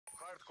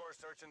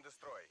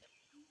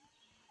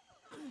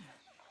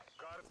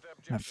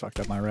I fucked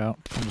up my route.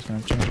 I'm just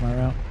gonna change my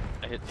route.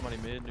 I hit somebody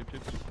mid, noob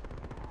tube.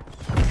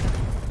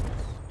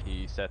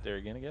 He sat there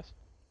again, I guess.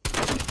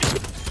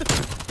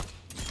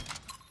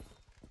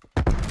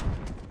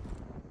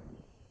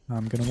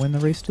 I'm gonna win the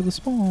race to the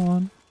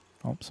spawn.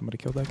 Oh, somebody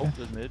killed that guy. Oh,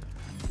 there's mid.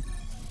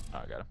 Oh,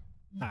 I got him.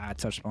 Ah, I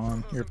touched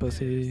spawn. You're a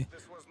pussy.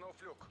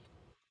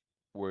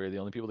 We're the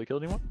only people that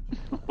killed anyone?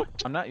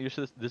 I'm not used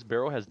to this. This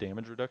barrel has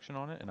damage reduction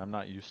on it, and I'm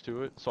not used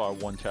to it. So I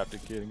one-tapped a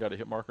kid and got a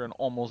hit marker and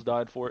almost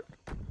died for it.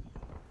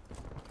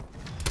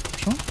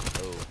 Sure.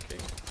 Okay.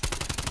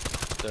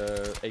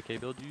 The AK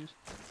build you use?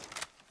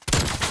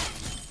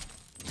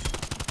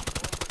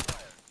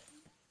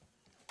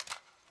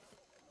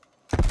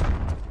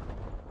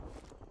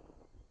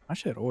 My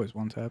shit always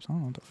one taps. I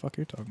don't know what the fuck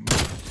you're talking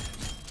about.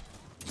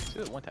 See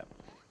that one tap.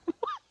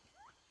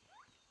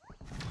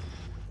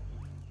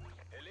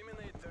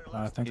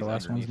 I think the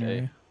last one's near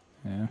you.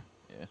 Yeah.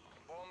 Yeah.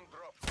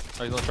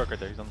 Oh, he's on the truck right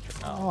there. He's on the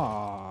truck.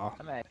 Oh.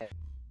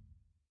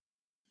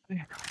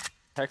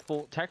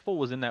 Tactful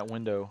was in that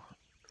window,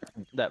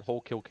 that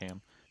whole kill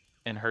cam,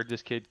 and heard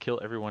this kid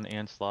kill everyone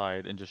and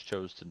slide, and just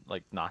chose to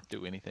like not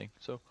do anything.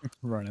 So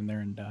run in there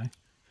and die.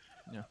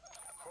 Yeah.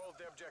 Hold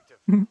the objective.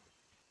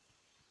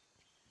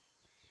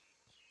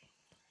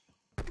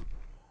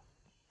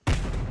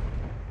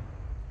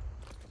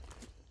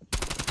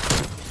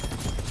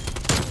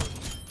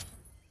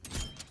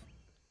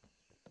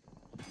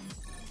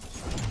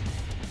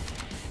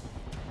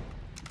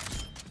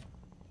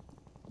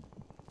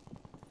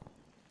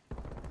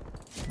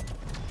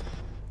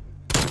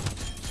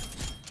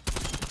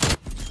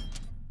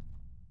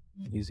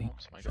 Easy. Oh,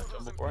 I got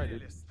done before I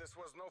did. This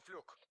was no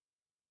fluke.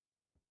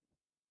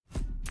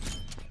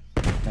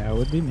 That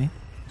would be me.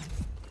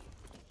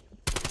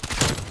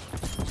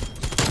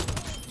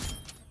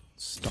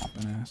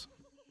 Stomping ass.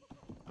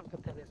 I'm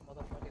gonna tell this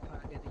motherfucker how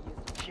I get to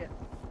use the shit.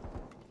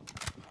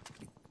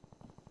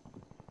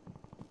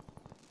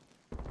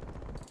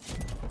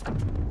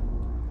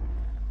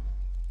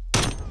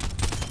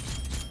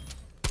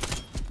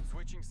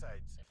 Switching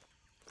sides.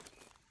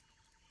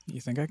 You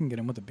think I can get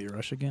him with a B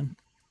rush again?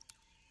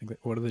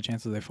 What are the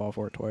chances they fall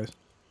for it twice?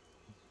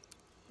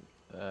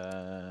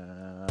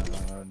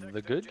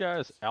 The good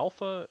guys,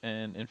 Alpha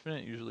and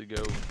Infinite, usually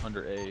go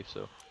under A,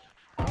 so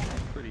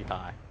pretty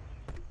high.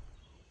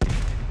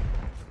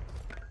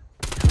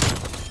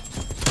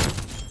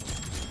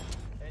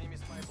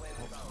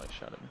 Somebody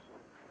shot at me.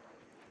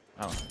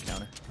 I don't have a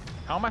counter.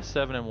 How am I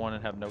 7-1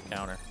 and have no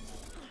counter?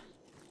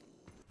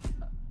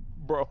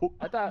 Bro.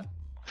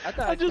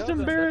 I just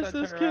embarrassed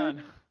this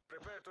kid.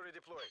 Prepare to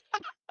redeploy.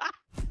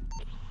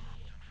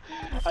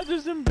 I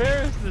just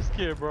embarrassed this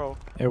kid, bro.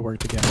 It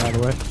worked again, by the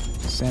way.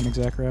 Same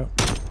exact route.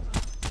 He should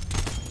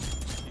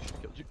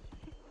have killed you.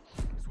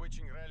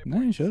 Switching rally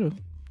No, you should have.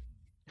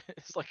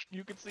 It's like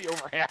you could see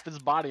over half his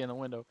body in the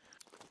window.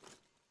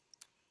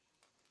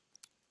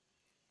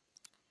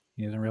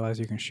 You didn't realize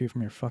you can shoot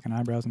from your fucking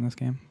eyebrows in this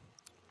game?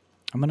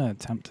 I'm gonna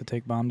attempt to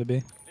take bomb to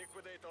B.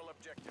 Liquidate all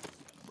objectives.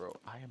 Bro,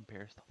 I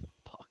embarrassed the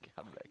fuck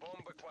out of that kid.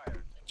 Bomb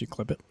acquired. Did you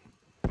clip it?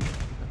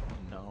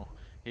 No.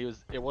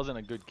 It wasn't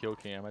a good kill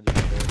cam. I just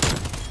embarrassed him.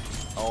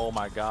 Oh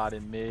my god,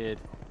 in mid.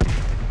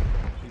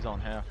 He's on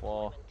half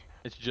wall.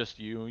 It's just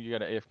you. You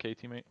got an AFK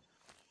teammate.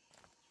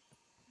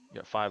 You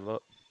got 5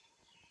 up.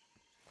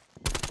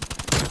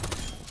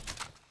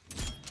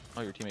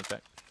 Oh, your teammate's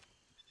back.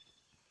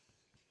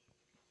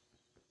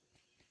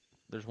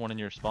 There's one in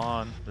your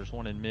spawn. There's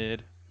one in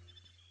mid.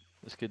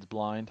 This kid's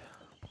blind.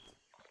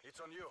 It's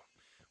on you.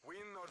 Win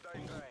or die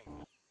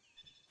trying.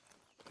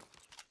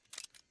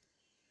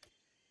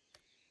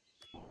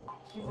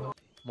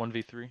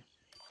 1v3.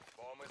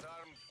 Bomb is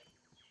armed.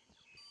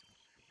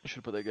 I should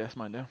have put that gas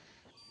mine down.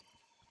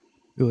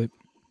 Too late.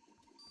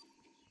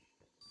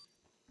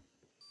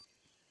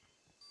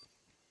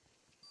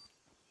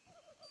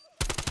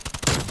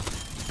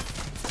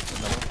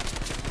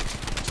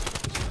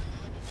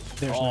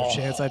 There's no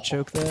chance I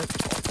choke that.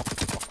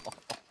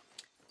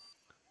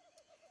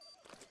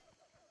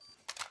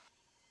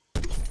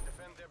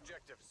 Defend the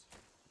objectives.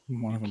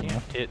 One of them Can't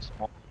left. hit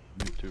small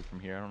YouTube from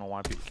here. I don't know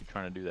why people keep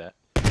trying to do that.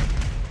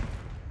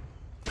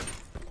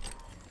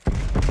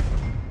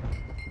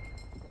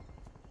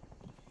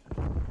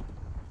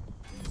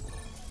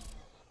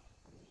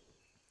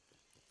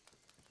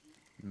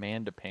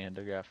 Manda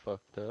Panda got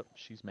fucked up.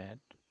 She's mad.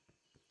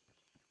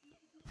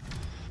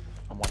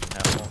 I'm watching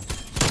half wall.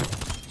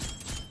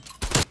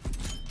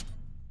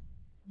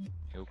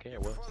 Okay, I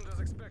will. Performed as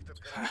expected,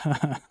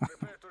 guys.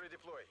 Prepare to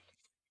redeploy.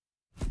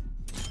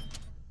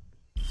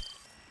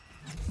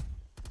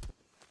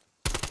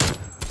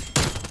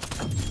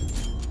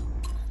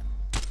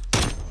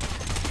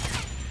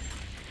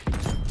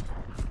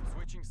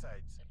 Switching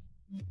sides.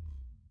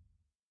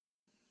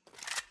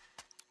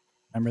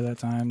 Remember that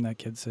time that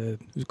kid said,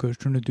 "This guy's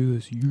trying to do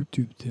this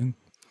YouTube thing"?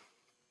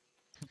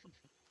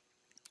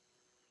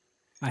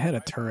 I had a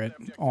turret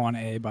on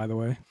A, by the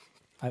way.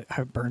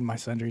 I burned my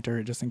sentry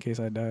turret just in case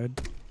I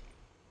died.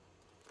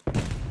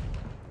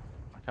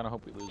 I kind of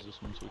hope we lose this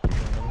one so we can play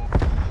another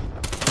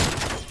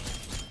one.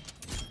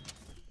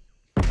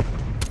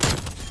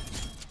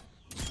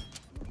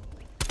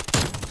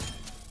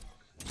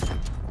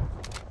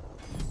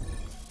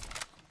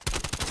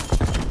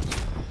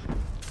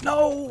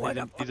 No, I He's got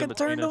in fucking between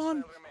turned us.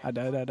 on. I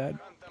died. Hunt them down.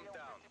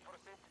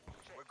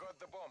 We got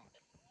the bomb.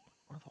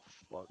 Where the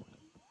fuck?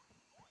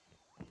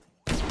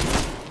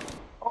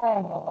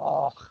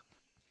 Oh,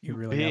 You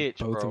really bitch,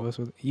 got both bro. of us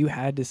with. You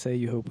had to say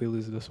you hope we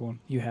lose this one.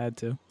 You had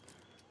to.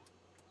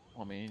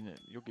 I mean,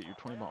 you'll get your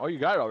 20 bomb. Oh, you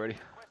got it already.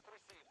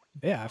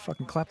 Yeah, I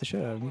fucking clapped the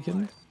shit out of him. You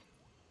kidding me?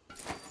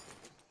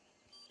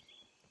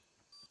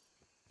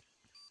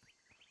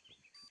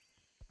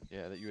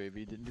 Yeah, that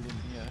UAV didn't do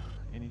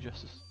any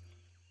justice.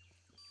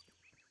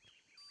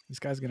 This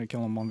guy's gonna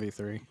kill him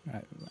 1v3.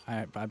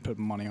 I'd put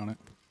money on it.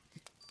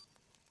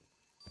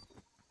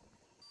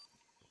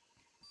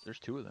 There's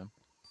two of them.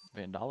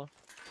 Vandala.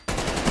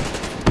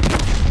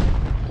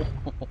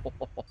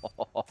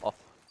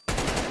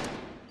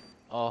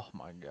 Oh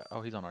my god.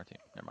 Oh, he's on our team.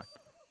 Never mind.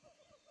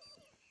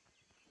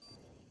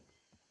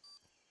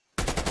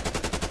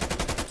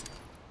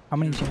 How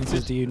many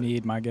chances do you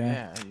need, my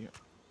guy? Yeah.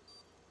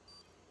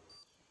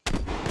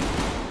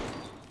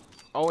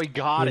 Oh, he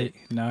got it.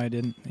 No, I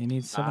didn't. He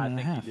needs seven I and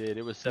a think half. he did.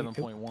 It was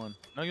 7.1.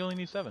 No, you only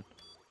need 7.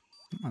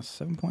 Oh,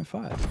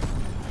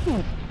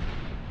 7.5.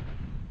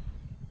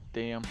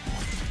 Damn.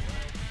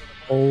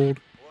 Old.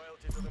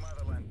 Loyalty to the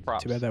motherland.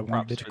 Props. Too bad that one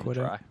props bitch for the quit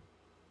out. try.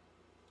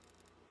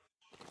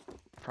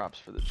 Props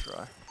for the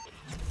try.